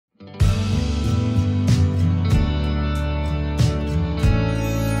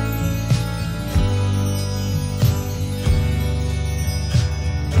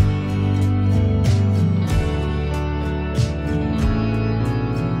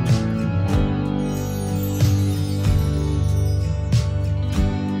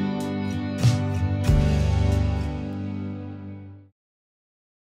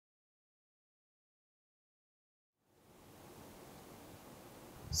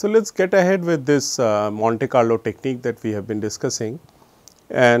So, let us get ahead with this Monte Carlo technique that we have been discussing,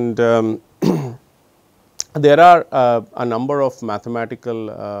 and there are a number of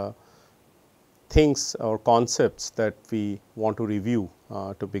mathematical things or concepts that we want to review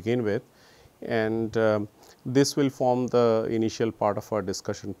to begin with, and this will form the initial part of our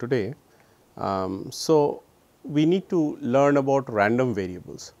discussion today. So, we need to learn about random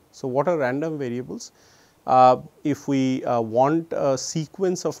variables. So, what are random variables? If we want a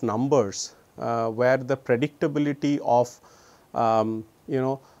sequence of numbers where the predictability of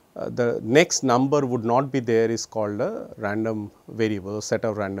the next number would not be there is called a random variable, a set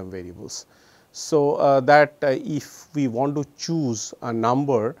of random variables. So, that if we want to choose a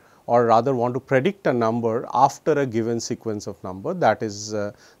number or rather want to predict a number after a given sequence of number, that is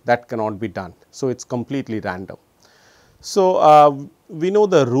that cannot be done. So, it is completely random. So, we know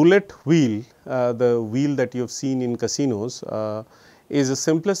the roulette wheel, the wheel that you have seen in casinos is the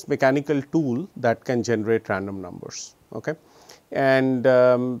simplest mechanical tool that can generate random numbers. Okay. And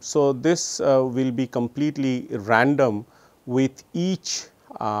so, this will be completely random. With each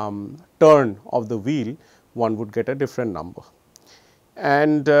turn of the wheel, one would get a different number.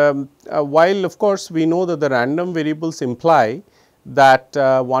 And while of course, we know that the random variables imply that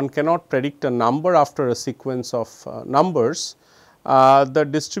one cannot predict a number after a sequence of numbers, the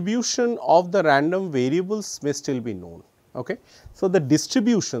distribution of the random variables may still be known. Okay. So, the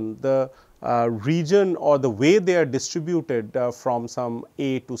distribution, the region or the way they are distributed from some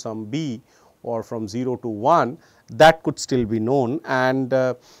A to some B or from 0 to 1, that could still be known. And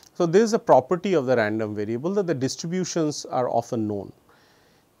so, this is a property of the random variable, that the distributions are often known.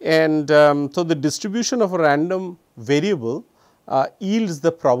 And so, the distribution of a random variable yields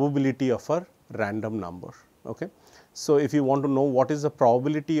the probability of a random number. Okay. So, if you want to know what is the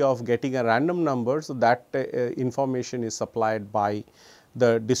probability of getting a random number, so that information is supplied by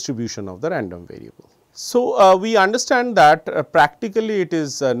the distribution of the random variable. So, we understand that practically it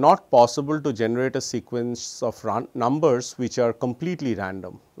is not possible to generate a sequence of numbers which are completely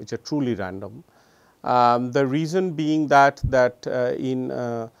random, which are truly random. The reason being that in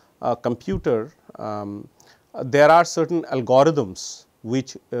a computer there are certain algorithms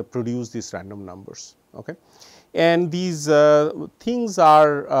which produce these random numbers. Okay. And these things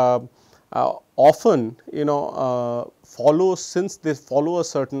are often follow, since they follow a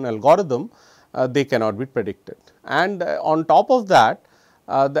certain algorithm, they cannot be predicted. And on top of that,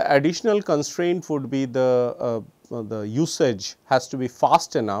 the additional constraint would be the usage has to be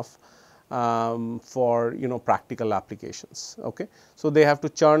fast enough for practical applications. Okay. So, they have to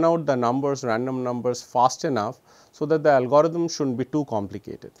churn out the numbers, random numbers fast enough, so that the algorithm should not be too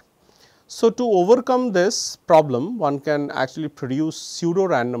complicated. So, to overcome this problem, one can actually produce pseudo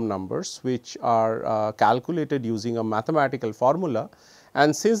random numbers which are calculated using a mathematical formula,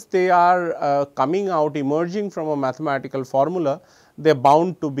 and since they are coming out, emerging from a mathematical formula, they are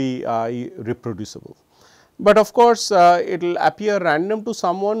bound to be reproducible. But of course, it will appear random to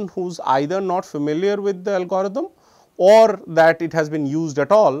someone who is either not familiar with the algorithm or that it has been used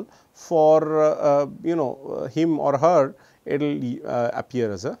at all. For him or her, it will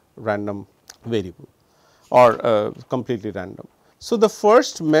appear as a random variable or completely random. So, the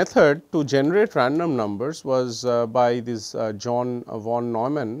first method to generate random numbers was by this John von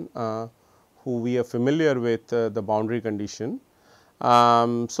Neumann, who we are familiar with the boundary condition.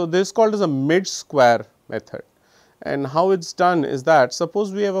 So, this is called as a mid square method, and how it is done is that,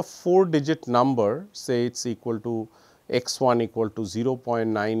 suppose we have a 4-digit number, say it is equal to x 1 equal to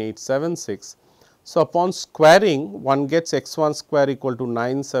 0.9876. So, upon squaring, one gets x 1 square equal to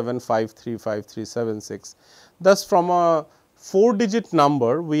 97535376. Thus, from a 4-digit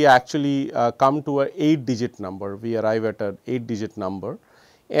number, we actually come to a 8-digit number, we arrive at an 8-digit number,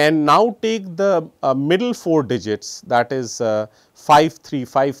 and now take the middle 4 digits, that is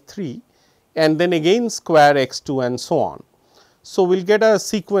 5353, and then again square x 2 and so on. So, we will get a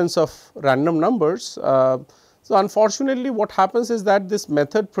sequence of random numbers. So, unfortunately, what happens is that this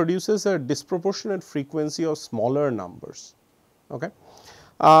method produces a disproportionate frequency of smaller numbers. Okay.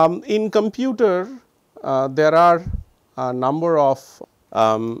 In computer, there are a number of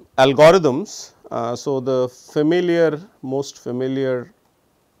algorithms. So, the most familiar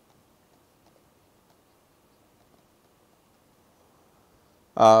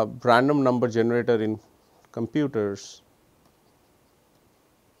random number generator in computers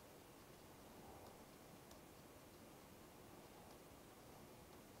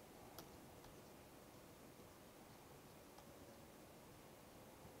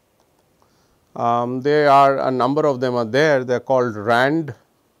there are a number of them are there, they are called RAND.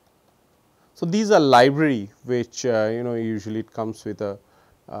 So, these are library which usually it comes with a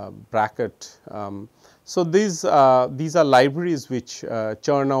bracket. So, these are libraries which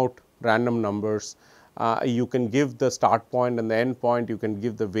churn out random numbers. You can give the start point and the end point, you can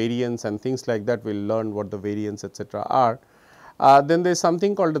give the variance and things like that. We will learn what the variance etcetera are. Then there is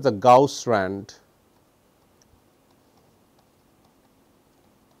something called as the Gauss rand.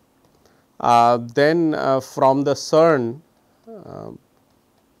 Then from the CERN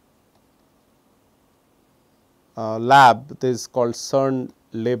lab, this is called CERN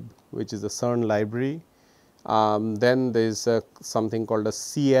lib, which is the CERN library. Then there is something called a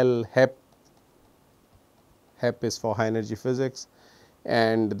CL HEP. HEP is for high energy physics,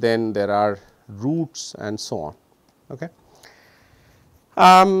 and then there are roots and so on. Okay.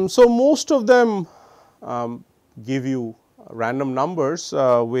 So, most of them give you random numbers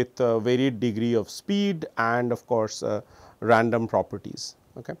with a varied degree of speed and of course, random properties.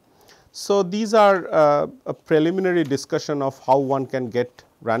 Okay. So, these are a preliminary discussion of how one can get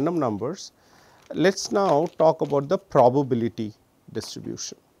random numbers. Let us now talk about the probability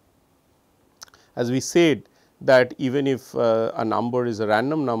distribution. As we said that even if a number is a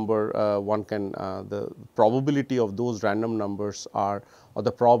random number, one can the probability of those random numbers are, or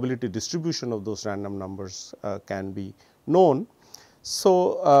the probability distribution of those random numbers can be known.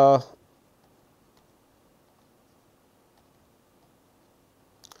 So,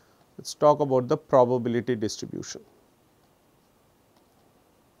 let us talk about the probability distribution.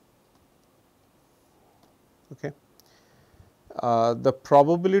 Okay. The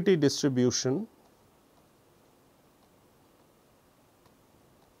probability distribution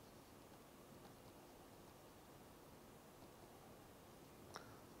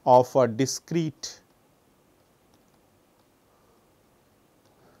of a discrete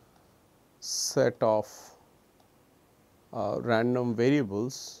set of random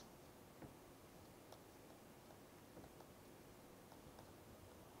variables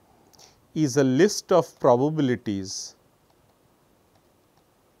is a list of probabilities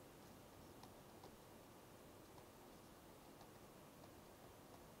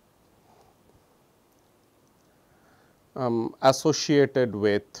associated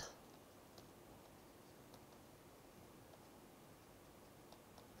with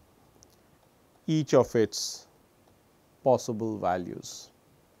each of its possible values.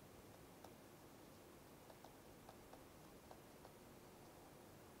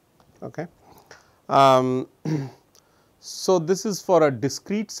 Okay. So, this is for a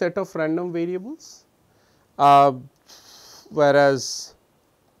discrete set of random variables, whereas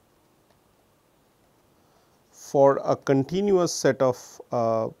for a continuous set of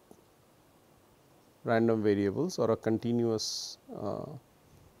random variables or a continuous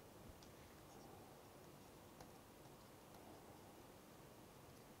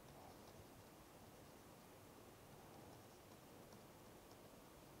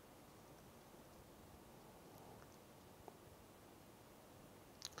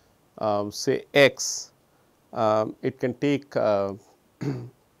say x, it can take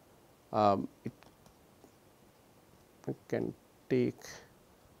it can take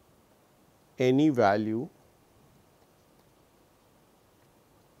any value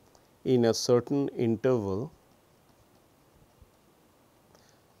in a certain interval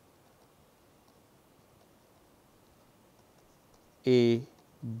a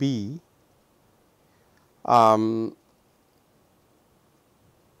b,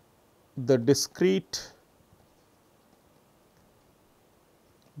 the discrete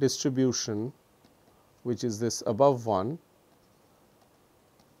distribution, which is this above one,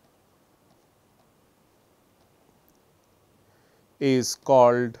 is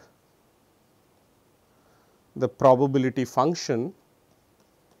called the probability function,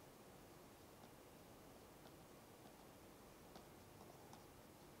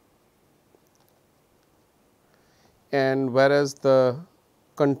 and whereas the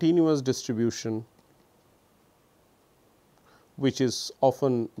continuous distribution, which is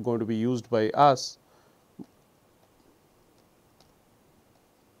often going to be used by us,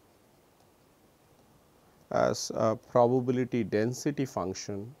 as a probability density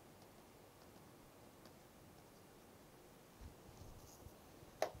function,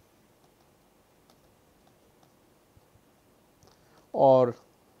 or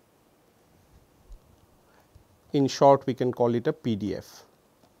in short we can call it a PDF.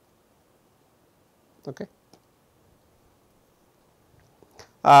 Okay.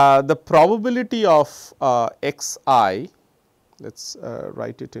 The probability of x I, let us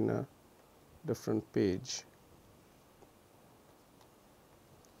write it in a different page.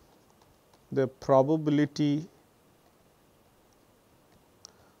 The probability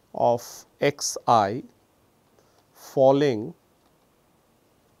of x I falling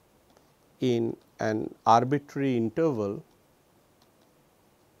in an arbitrary interval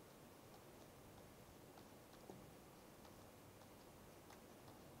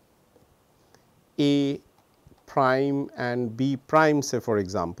A prime and B prime, say for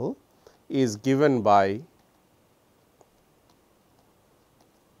example, is given by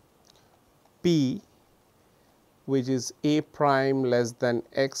P, which is A prime less than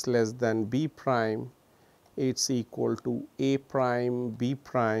x less than B prime, it is equal to A prime B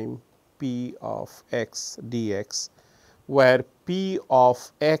prime P of x dx, where P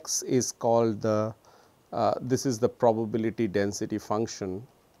of x is called the this is the probability density function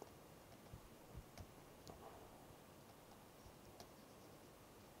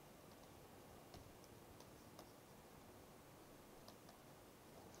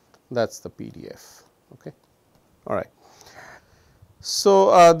that is the PDF. Okay. All right.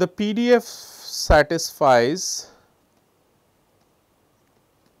 So, the PDF satisfies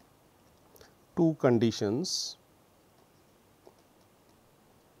two conditions.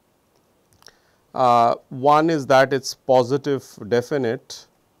 One is that it is positive definite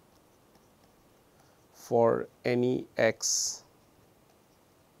for any x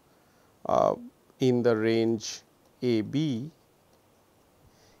in the range a b,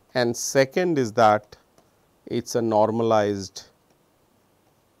 and second is that it is a normalized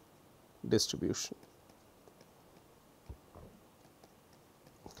distribution.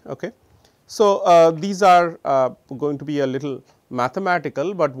 Okay. So, these are going to be a little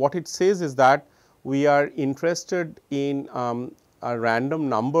mathematical, but what it says is that we are interested in a random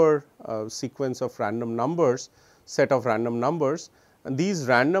number sequence of random numbers, set of random numbers, and these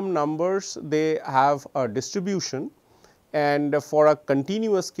random numbers they have a distribution, and for a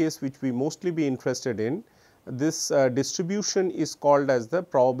continuous case which we mostly be interested in, this distribution is called as the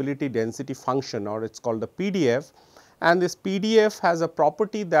probability density function, or it is called the PDF, and this PDF has a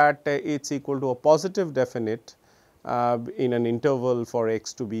property that it is equal to a positive definite in an interval for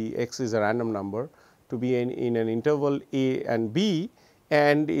x to be, x is a random number, to be in an interval a and b,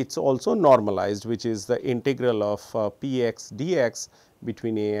 and it is also normalized, which is the integral of p x dx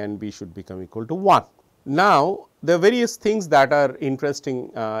between a and b should become equal to 1. Now, there are various things that are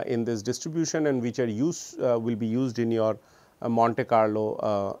interesting in this distribution and which are will be used in your Monte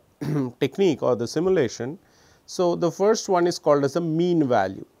Carlo technique or the simulation. So, the first one is called as a mean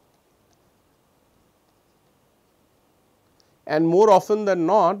value, and more often than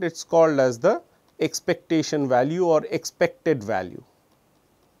not it is called as the expectation value or expected value.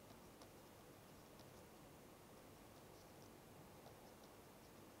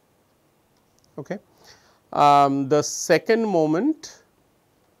 Okay. The second moment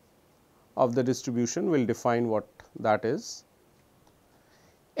of the distribution will define what that is,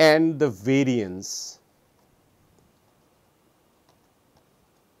 and the variance.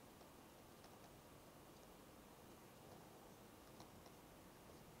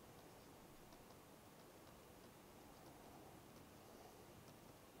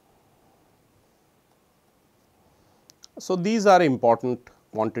 So, these are important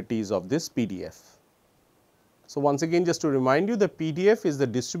quantities of this PDF. So, once again just to remind you, the PDF is the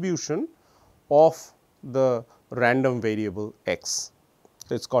distribution of the random variable x,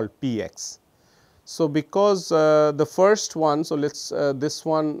 so it is called Px. So, because the first one, so let us this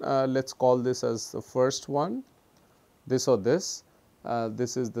one let us call this as the first one, this or this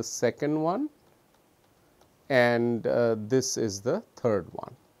is the second one, and this is the third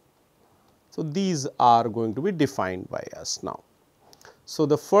one. So, these are going to be defined by us now. So,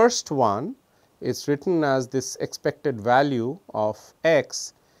 the first one is written as this expected value of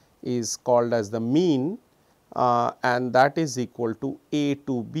x is called as the mean, and that is equal to a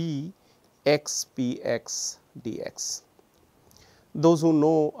to b x p x dx. Those who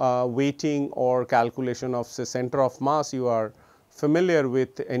know weighting or calculation of say center of mass, you are familiar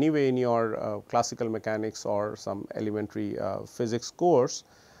with anyway in your classical mechanics or some elementary physics course.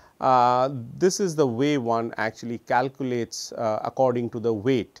 This is the way one actually calculates according to the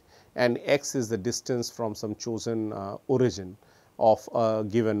weight, and x is the distance from some chosen origin of a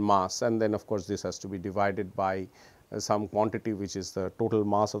given mass, and then of course, this has to be divided by some quantity which is the total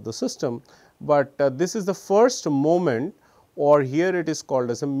mass of the system. But this is the first moment, or here it is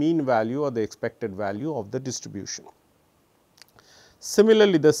called as a mean value or the expected value of the distribution.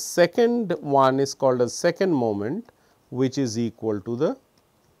 Similarly, the second one is called as second moment, which is equal to the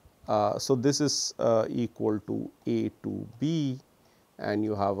so, this is equal to a to b, and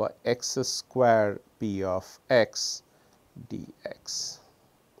you have a x square p of x dx.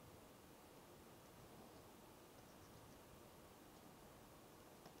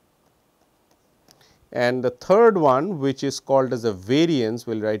 And the third one, which is called as a variance,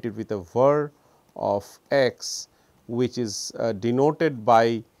 we will write it with a var of x, which is denoted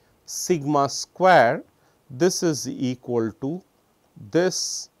by sigma square. This is equal to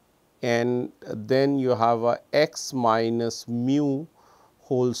this, and then you have a x minus mu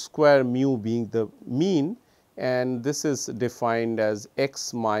whole square, mu being the mean, and this is defined as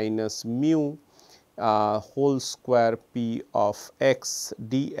x minus mu whole square p of x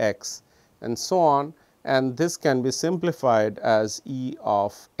dx, and so on, and this can be simplified as e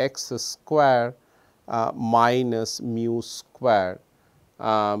of x square minus mu square,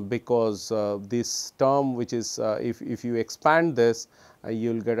 because this term which is if you expand this,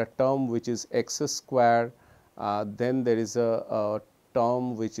 you will get a term which is x square, then there is a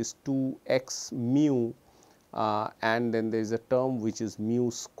term which is 2 x mu, and then there is a term which is mu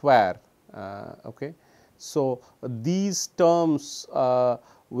square. Okay. So, these terms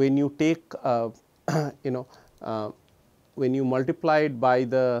when you take you know when you multiply it by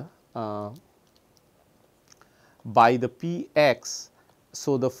the p x.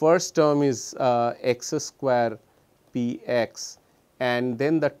 So, the first term is x square p x, and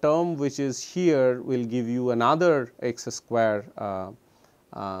then the term which is here will give you another x square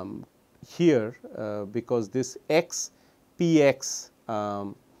here, because this x p x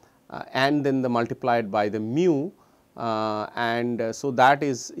and then the multiplied by the mu, and so that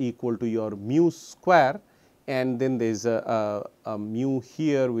is equal to your mu square, and then there is a mu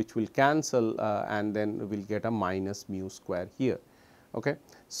here which will cancel, and then we will get a minus mu square here. Okay.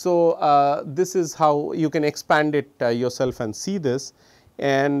 So, this is how you can expand it yourself and see this,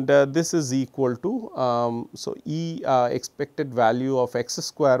 and this is equal to so E expected value of x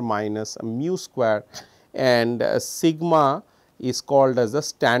square minus mu square, and sigma is called as the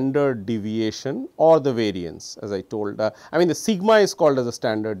standard deviation or the variance, as I told. I mean, the sigma is called as a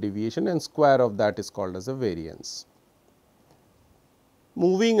standard deviation and square of that is called as a variance.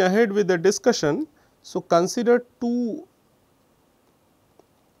 Moving ahead with the discussion. So, consider two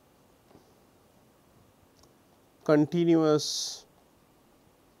continuous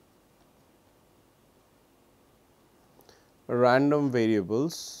random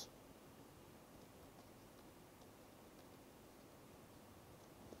variables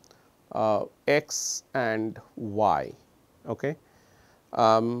x and y. Okay.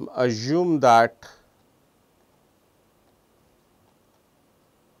 Assume that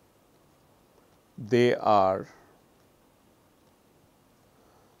they are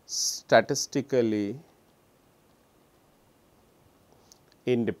statistically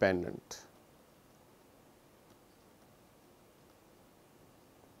independent.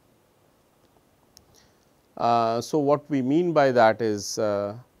 So, what we mean by that is,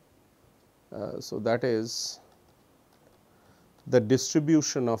 so that is the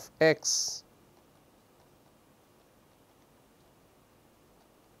distribution of x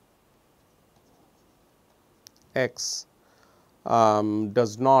does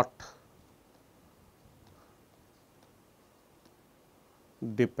not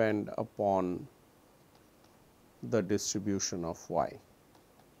depend upon the distribution of y.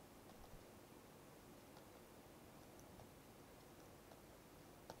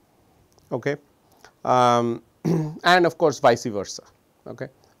 Okay. And of course, vice versa. Okay.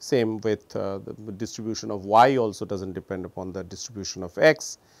 Same with the distribution of y also does not depend upon the distribution of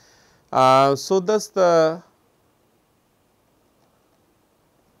x. So, thus the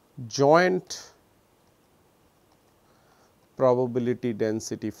joint probability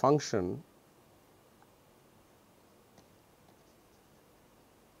density function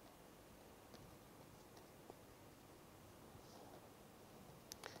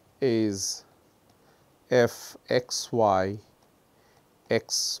is f x y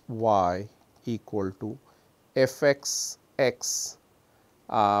x y equal to f x x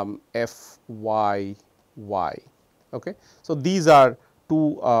f y y. Okay. So, these are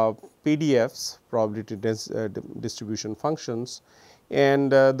two PDFs, probability distribution functions,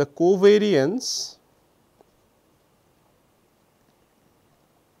 and the covariance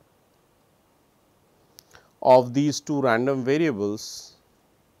of these two random variables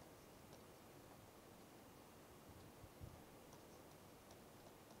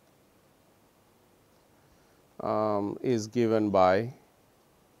is given by,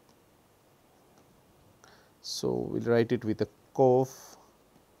 so we will write it with a cov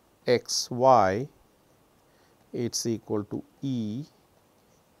x y, it is equal to E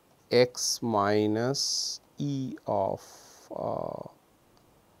x minus E of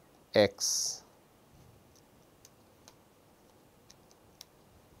x.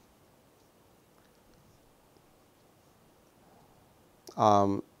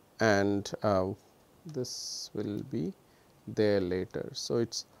 And this will be there later. So,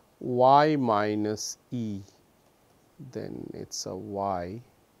 it is y minus e, then it is a y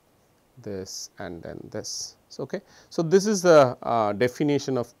this and then this. So, okay. So, this is the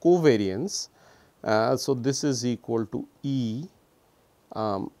definition of covariance. So, this is equal to E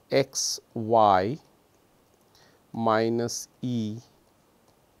x y minus E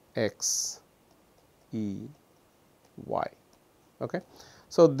x E y. Okay.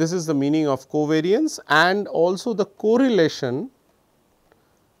 So, this is the meaning of covariance and also the correlation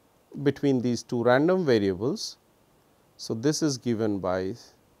between these two random variables. So, this is given by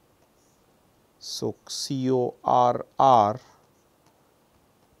CORR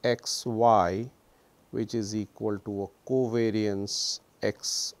x y, which is equal to a covariance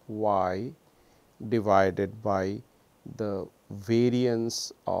x y divided by the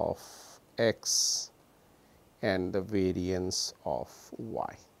variance of x and the variance of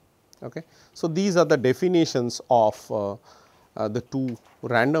y. Okay. So, these are the definitions of the two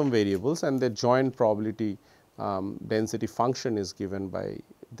random variables, and the joint probability density function is given by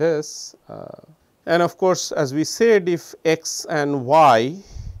this. And of course, as we said, if x and y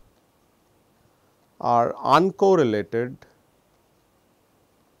are uncorrelated,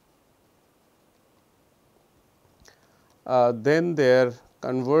 then their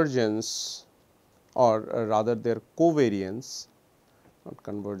convergence, or rather their covariance, not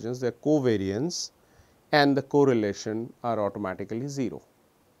convergence, their covariance and the correlation are automatically 0.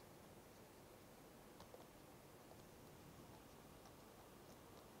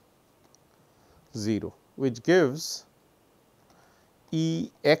 Which gives E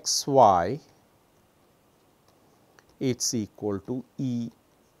x y, it is equal to E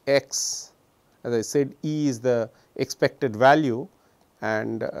x. As I said, E is the expected value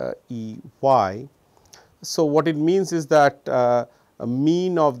and E y. So, what it means is that a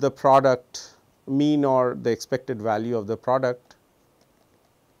mean of the product, mean or the expected value of the product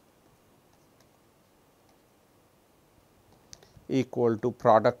equal to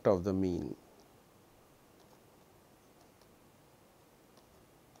product of the mean.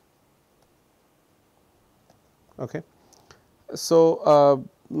 Okay. So,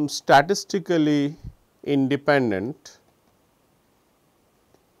 statistically independent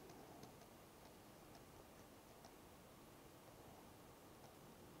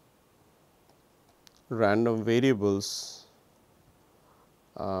random variables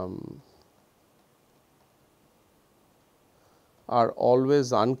are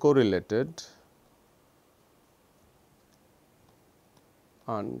always uncorrelated,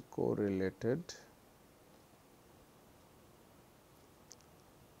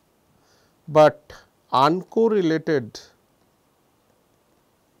 but uncorrelated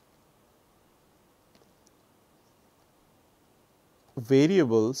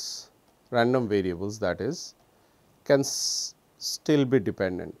variables, random variables that is, can still be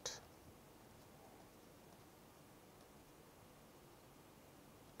dependent.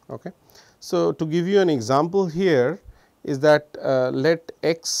 Okay. So, to give you an example here is that let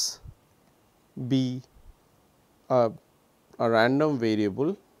x be a random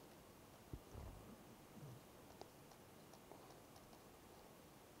variable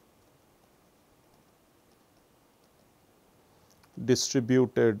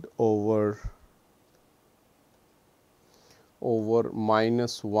distributed over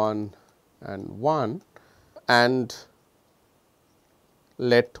 -1 and 1, and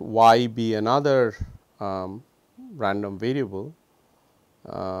let y be another random variable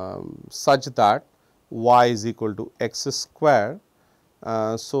such that y is equal to x square.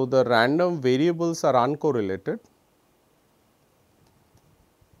 So, the random variables are uncorrelated,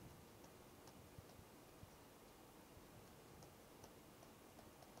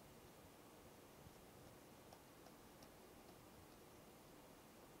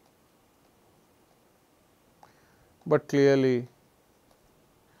 but clearly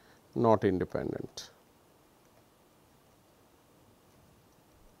not independent.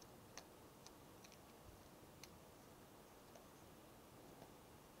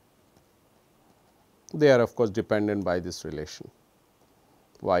 They are of course dependent by this relation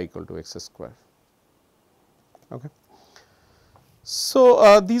y equal to x square. Okay.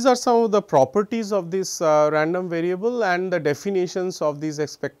 So, these are some of the properties of this random variable and the definitions of these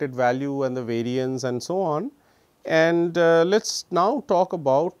expected value and the variance and so on. And let us now talk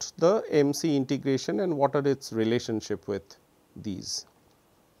about the MC integration and what are its relationship with these.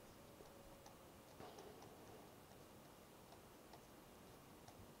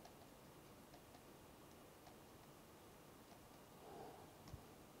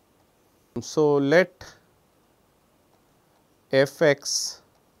 So, let f x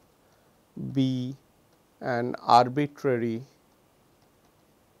be an arbitrary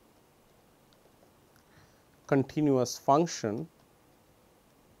continuous function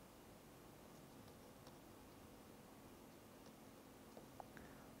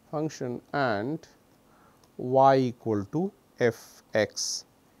and y equal to f x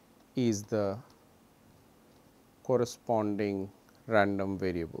is the corresponding random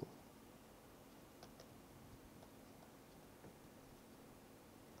variable.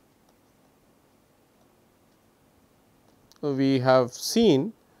 We have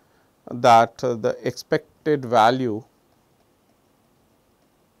seen that the expected value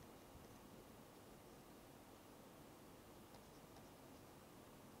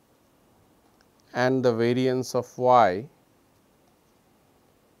and the variance of y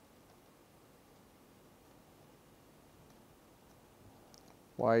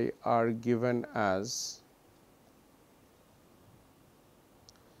are given as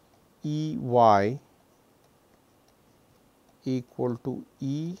E y equal to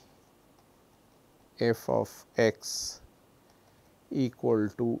E f of x equal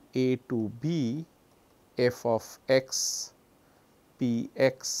to a to b f of x p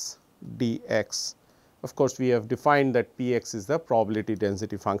x dx. Of course, we have defined that p x is the probability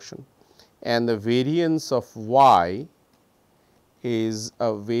density function, and the variance of y is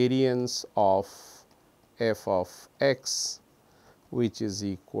a variance of f of x, which is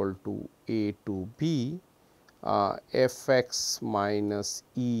equal to a to b f x minus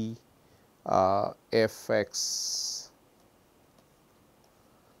e f x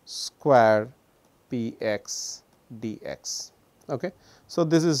square p x dx. Okay. So,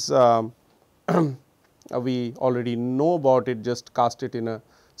 this is we already know about it, just cast it in a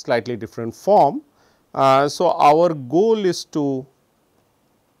slightly different form. So, our goal is to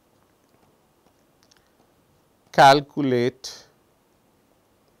calculate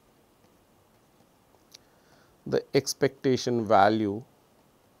the expectation value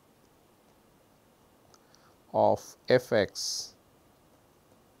of f x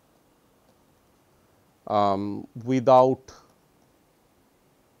without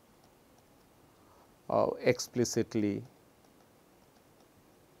explicitly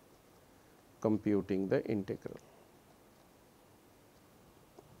computing the integral.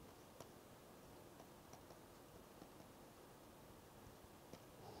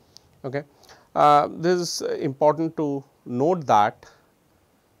 Okay. This is important to note that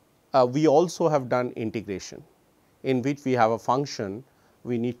we also have done integration, in which we have a function,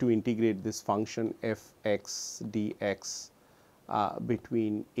 we need to integrate this function f x dx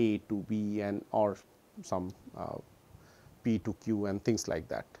between a to b and or some p to q and things like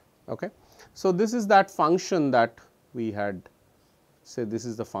that. Okay. So, this is that function that we had say this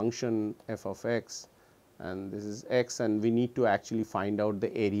is the function f of x and this is x, and we need to actually find out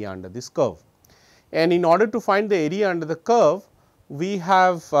the area under this curve. And in order to find the area under the curve, we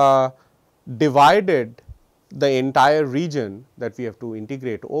have divided the entire region that we have to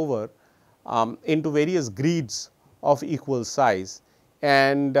integrate over into various grids of equal size,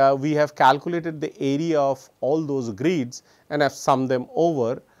 and we have calculated the area of all those grids and have summed them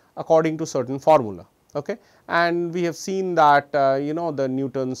over according to certain formula. Okay. And we have seen that the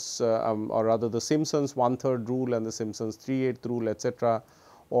Newton's or rather the Simpson's 1/3 rule and the Simpson's 3/8 rule, etc.,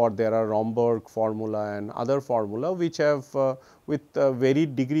 or there are Romberg formula and other formula which have with a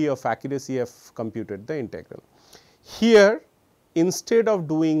varied degree of accuracy have computed the integral. Here, instead of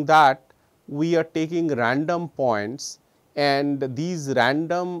doing that, we are taking random points, and these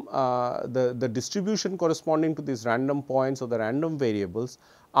random the distribution corresponding to these random points or the random variables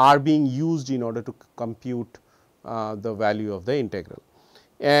are being used in order to compute the value of the integral.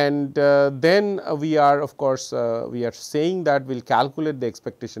 And then we are, of course, we are saying that we will calculate the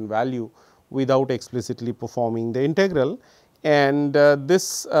expectation value without explicitly performing the integral, and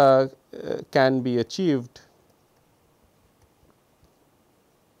this can be achieved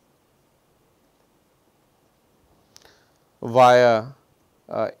via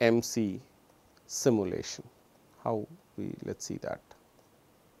MC simulation. How we let us see that.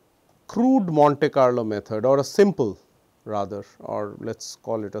 Crude Monte Carlo method, or a simple rather, or let us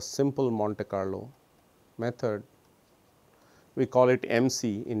call it a simple Monte Carlo method, we call it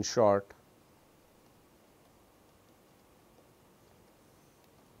MC in short.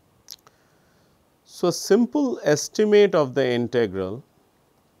 So, a simple estimate of the integral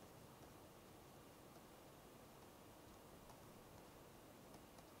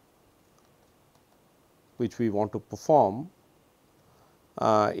which we want to perform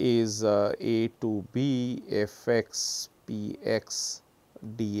is a to b f x p x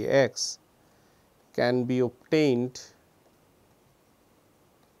dx can be obtained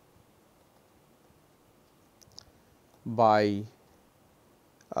by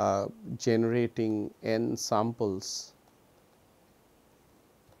generating n samples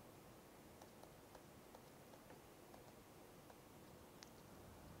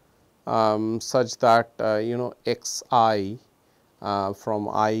such that x I from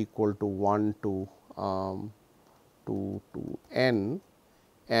I equal to 1 to n,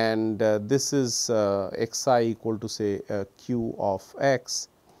 and this is x I equal to say q of x,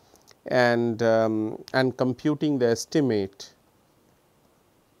 and computing the estimate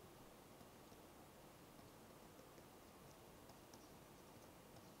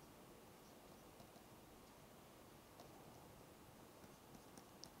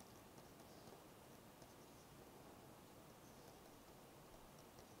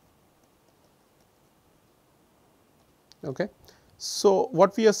Okay. So,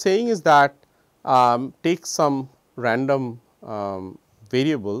 what we are saying is that take some random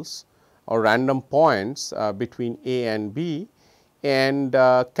variables or random points between A and B, and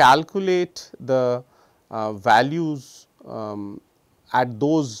calculate the values at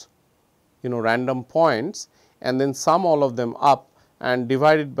those random points, and then sum all of them up and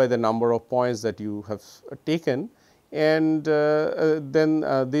divide it by the number of points that you have taken, and then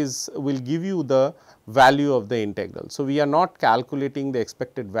this will give you the value of the integral. So, we are not calculating the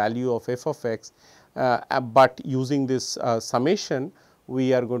expected value of f of x, but using this summation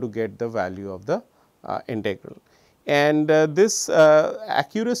we are going to get the value of the integral. And this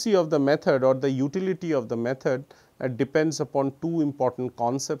accuracy of the method or the utility of the method depends upon two important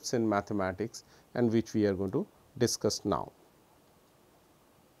concepts in mathematics, and which we are going to discuss now.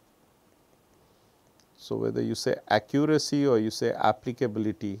 So, whether you say accuracy or you say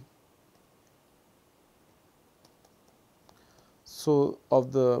applicability, so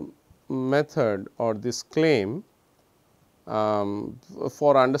of the method or this claim,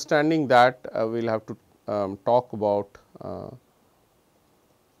 for understanding that we will have to talk about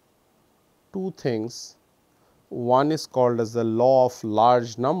two things. One is called as the law of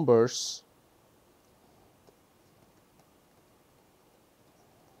large numbers,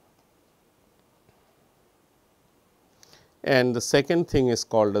 and the second thing is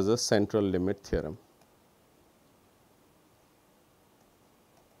called as a central limit theorem.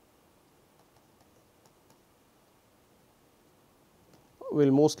 We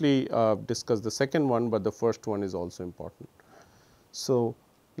will mostly discuss the second one, but the first one is also important. So,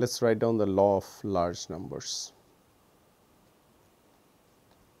 let us write down the law of large numbers.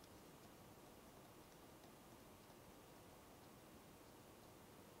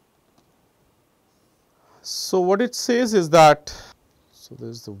 So, what it says is that, so there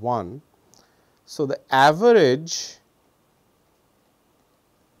is the 1. So, the average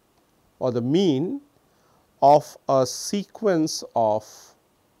or the mean of a sequence of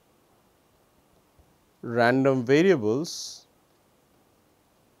random variables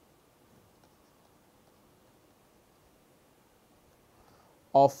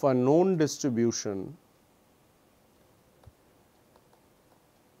of a known distribution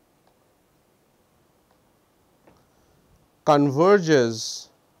converges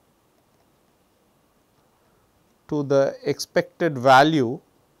to the expected value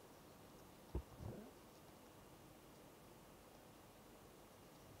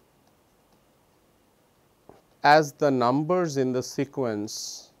as the numbers in the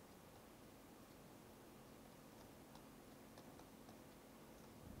sequence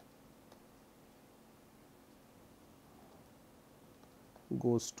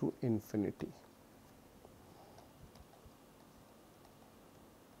goes to infinity.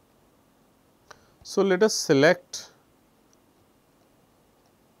 So, let us select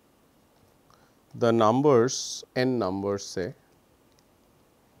the numbers, n numbers say,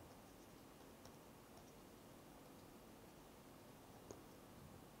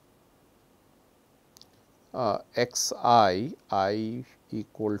 x I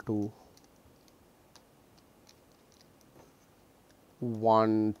equal to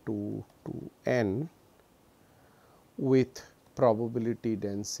 1 to n with probability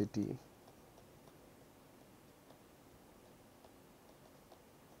density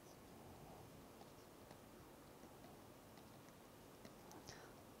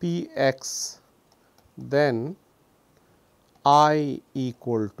p x, then I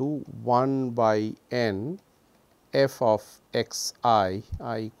equal to 1 by n f of x I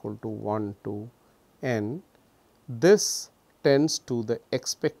equal to 1 to n. This tends to the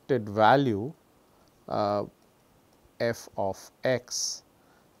expected value f of x.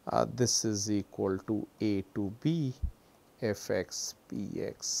 This is equal to a to b f x p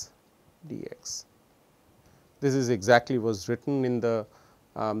x dx. This is exactly was written in the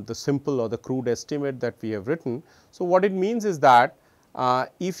the simple or the crude estimate that we have written. So, what it means is that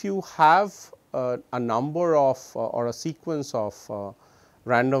if you have a number of or a sequence of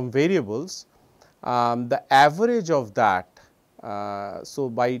random variables, the average of that. So,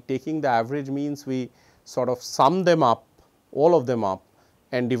 by taking the average means we sort of sum them up, all of them up,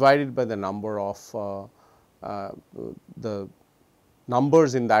 and divide it by the number of the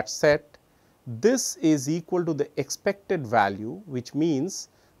numbers in that set. This is equal to the expected value, which means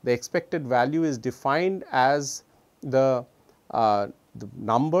the expected value is defined as the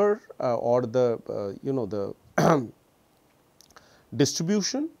number or the the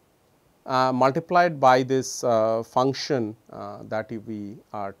distribution multiplied by this function that we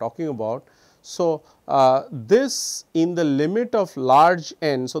are talking about. So, this in the limit of large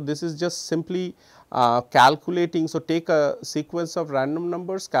n. So, this is just simply calculating. So, take a sequence of random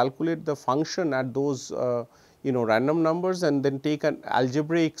numbers, calculate the function at those random numbers, and then take an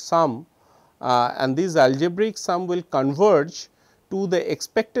algebraic sum, and this algebraic sum will converge to the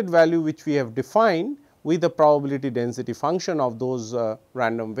expected value which we have defined with the probability density function of those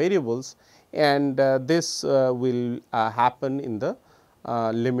random variables, and this will happen in the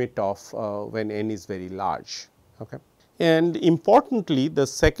limit of when n is very large. Okay. And importantly, the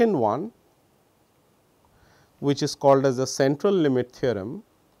second one, which is called as the central limit theorem,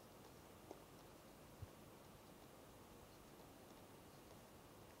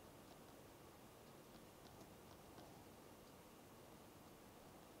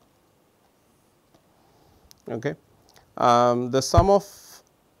 okay. The sum of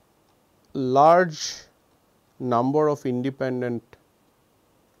large number of independent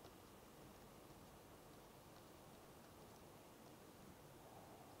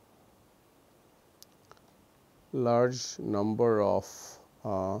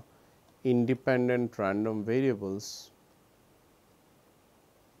independent random variables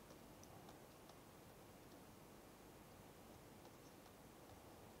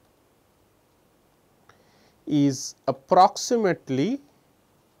is approximately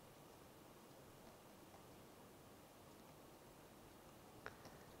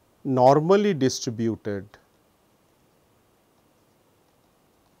normally distributed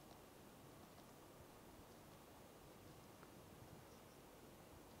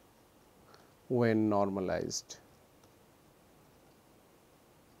when normalized.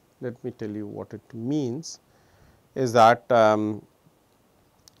 Let me tell you what it means is that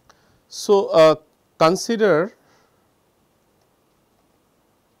consider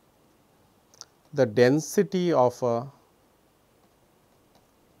the density of a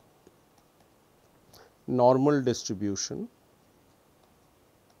normal distribution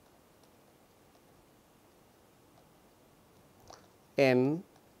n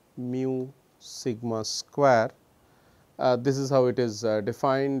mu sigma square. This is how it is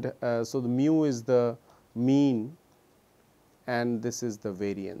defined. So, the mu is the mean and this is the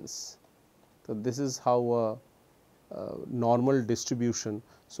variance. So, this is how a normal distribution.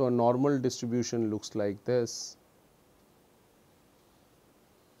 So, a normal distribution looks like this.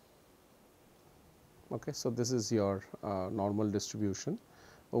 Okay. So, this is your normal distribution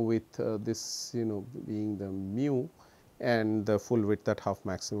with this being the mu, and the full width at half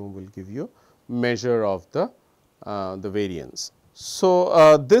maximum will give you measure of the variance.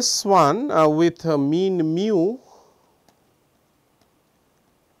 So, this one with mean mu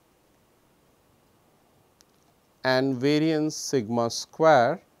and variance sigma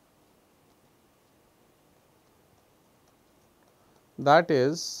square, that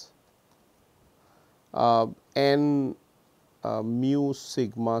is n mu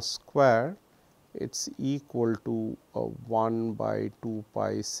sigma square, it is equal to 1 by 2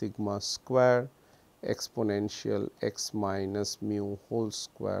 pi sigma square exponential x minus mu whole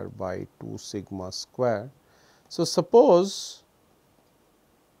square by 2 sigma square. So, suppose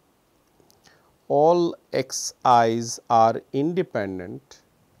all x i's are independent,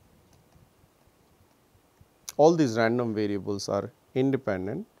 all these random variables are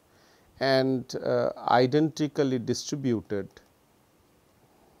independent and identically distributed .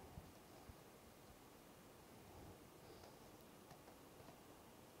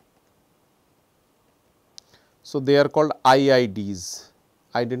 So, they are called IIDs,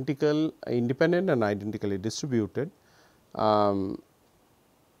 identical, independent and identically distributed.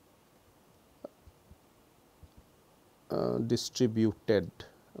 Distributed.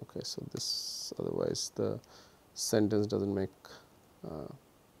 Okay, so this otherwise the sentence does not make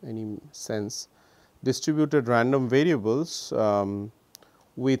any sense. Distributed random variables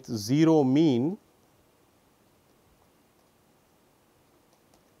with 0 mean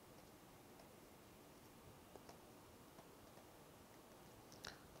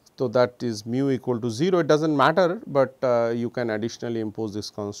So, that is mu equal to 0, it does not matter, but you can additionally impose this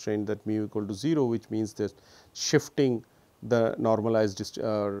constraint that mu equal to 0, which means that shifting the normalized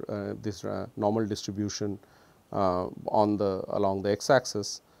normal distribution on the along the x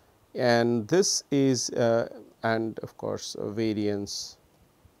axis, and this is and of course, variance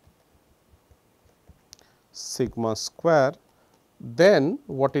sigma square. Then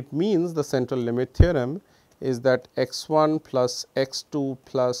what it means, the central limit theorem is that x 1 plus x 2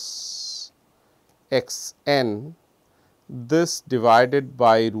 plus x n, this divided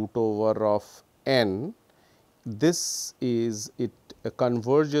by root over of n, this is it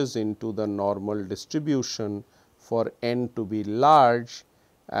converges into the normal distribution for n to be large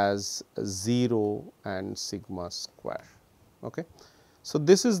as 0 and sigma square. Okay. So,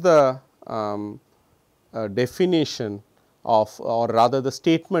 this is the definition of, or rather the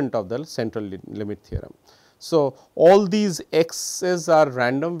statement of the central limit theorem. So, all these x's are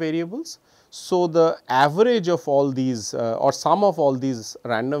random variables. So, the average of all these or sum of all these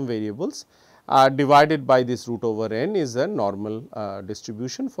random variables divided by this root over n is a normal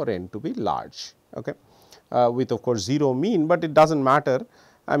distribution for n to be large, okay, with of course 0 mean, but it does not matter.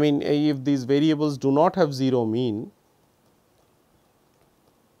 I mean, if these variables do not have 0 mean,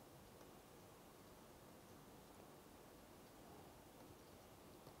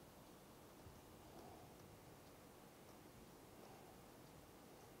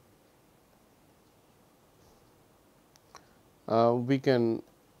 we can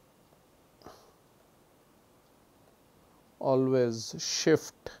always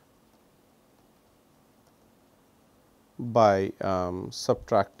shift by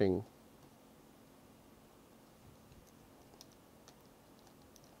subtracting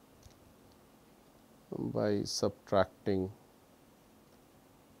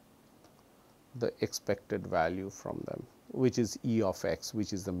the expected value from them, which is E of x,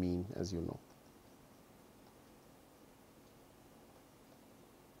 which is the mean, as you know.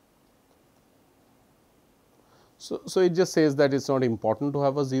 So, it just says that it is not important to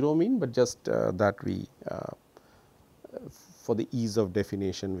have a 0 mean, but just that we for the ease of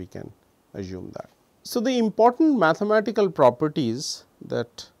definition we can assume that. So, the important mathematical properties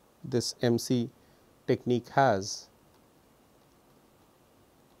that this MC technique has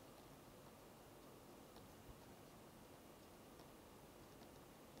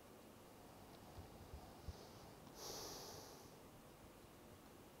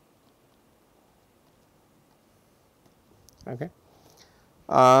okay.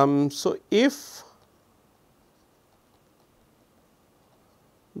 So, if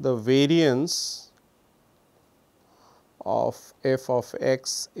the variance of f of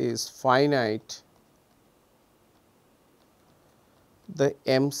x is finite, the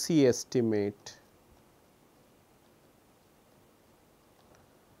MC estimate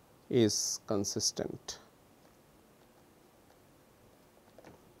is consistent.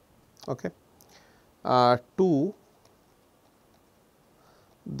 Okay. 2,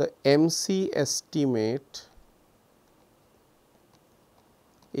 the MC estimate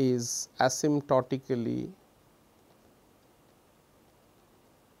is asymptotically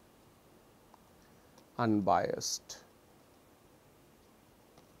unbiased.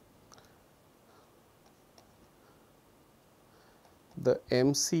 The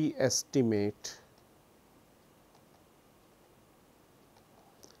MC estimate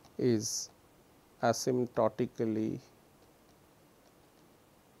is asymptotically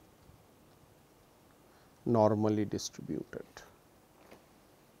normally distributed.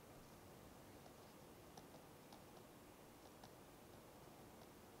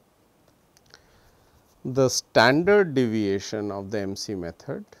 The standard deviation of the MC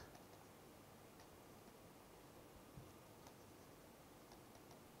method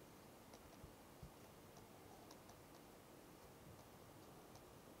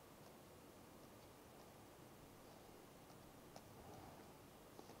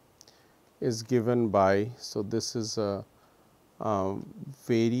is given by, so this is a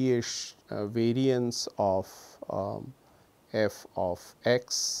variance of f of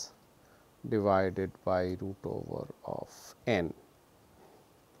x divided by root over of n.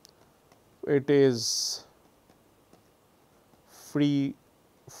 It is free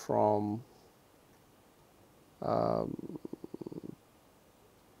from the,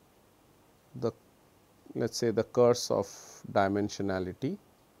 let us say, the curse of dimensionality.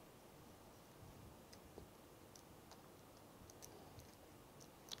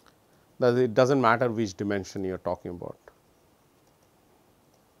 That it does not matter which dimension you are talking about.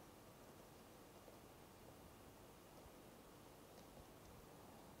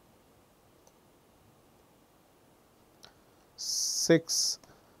 Six,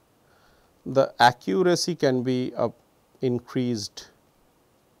 the accuracy can be increased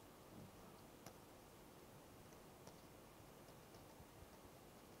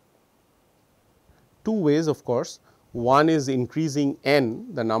two ways, of course. One is increasing n,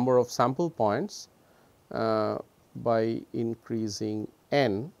 the number of sample points, by increasing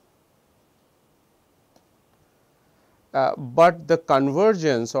n, but the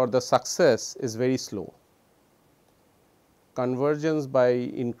convergence or the success is very slow. Convergence by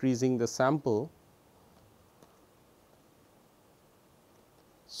increasing the sample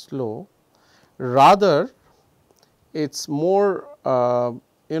slow, rather it is more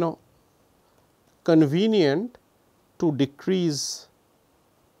convenient to decrease.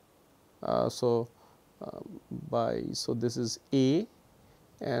 So this is A,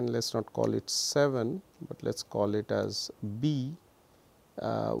 and let us not call it 7, but let us call it as B,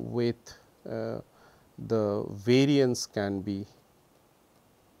 with the variance can be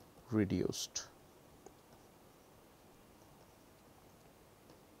reduced.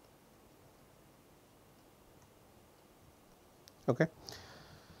 Okay.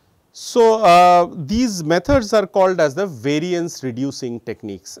 So, these methods are called as the variance reducing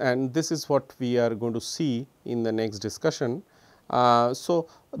techniques, and this is what we are going to see in the next discussion. So,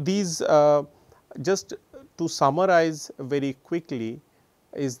 these just to summarize very quickly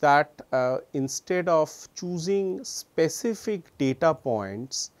is that instead of choosing specific data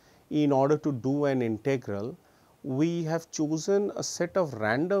points in order to do an integral, we have chosen a set of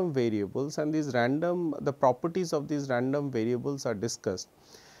random variables, and these the properties of these random variables are discussed.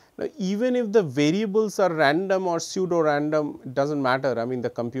 Now, even if the variables are random or pseudo random, it does not matter. I mean, the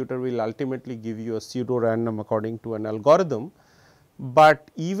computer will ultimately give you a pseudo random according to an algorithm,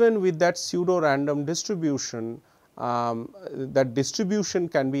 but even with that pseudo random distribution, that distribution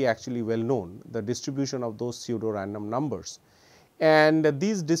can be actually well known, the distribution of those pseudo random numbers. And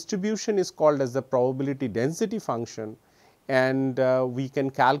this distribution is called as the probability density function, and we can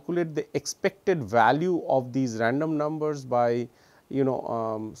calculate the expected value of these random numbers by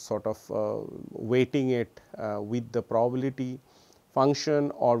sort of weighting it with the probability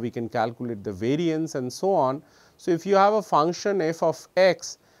function, or we can calculate the variance and so on. So, if you have a function f of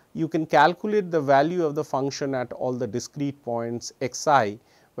x, you can calculate the value of the function at all the discrete points x I,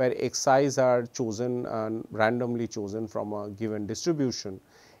 where x i's are chosen randomly chosen from a given distribution,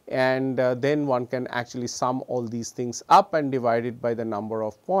 and then one can actually sum all these things up and divide it by the number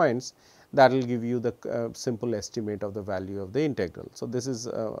of points. That will give you the simple estimate of the value of the integral. So, this is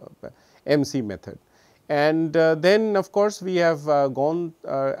MC method. And then of course, we have gone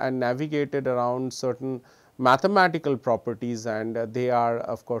and navigated around certain mathematical properties, and they are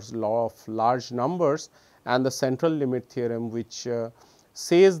of course law of large numbers and the central limit theorem, which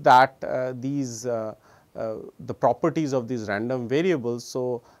says that the properties of these random variables.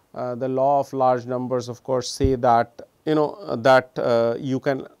 So, the law of large numbers of course say that you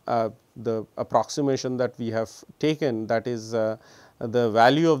can the approximation that we have taken, that is the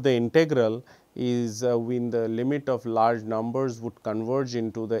value of the integral is when the limit of large numbers would converge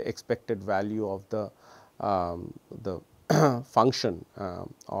into the expected value of the function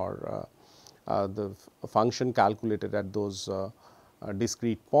or the function calculated at those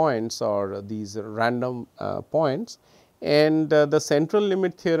discrete points or these random points. And the central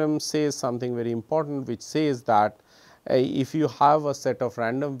limit theorem says something very important, which says that if you have a set of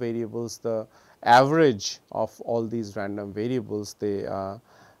random variables, the average of all these random variables, they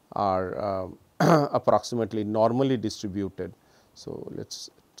are approximately normally distributed. So, let us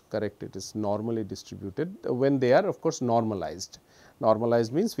correct it, is normally distributed when they are of course normalized.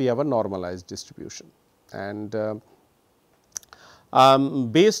 Normalized means we have a normalized distribution, and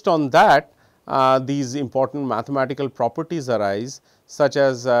based on that these important mathematical properties arise, such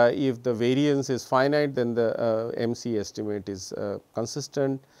as if the variance is finite, then the MC estimate is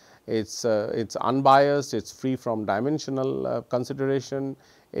consistent, it's unbiased, it's free from dimensional consideration,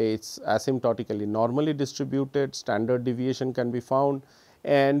 it's asymptotically normally distributed, standard deviation can be found,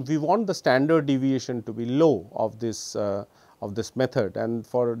 and we want the standard deviation to be low of this method. And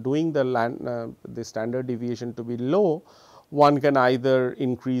for doing the standard deviation to be low, one can either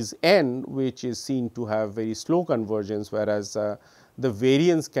increase n, which is seen to have very slow convergence, whereas the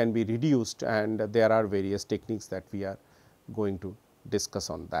variance can be reduced, and there are various techniques that we are going to discuss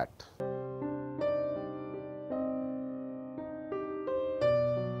on that.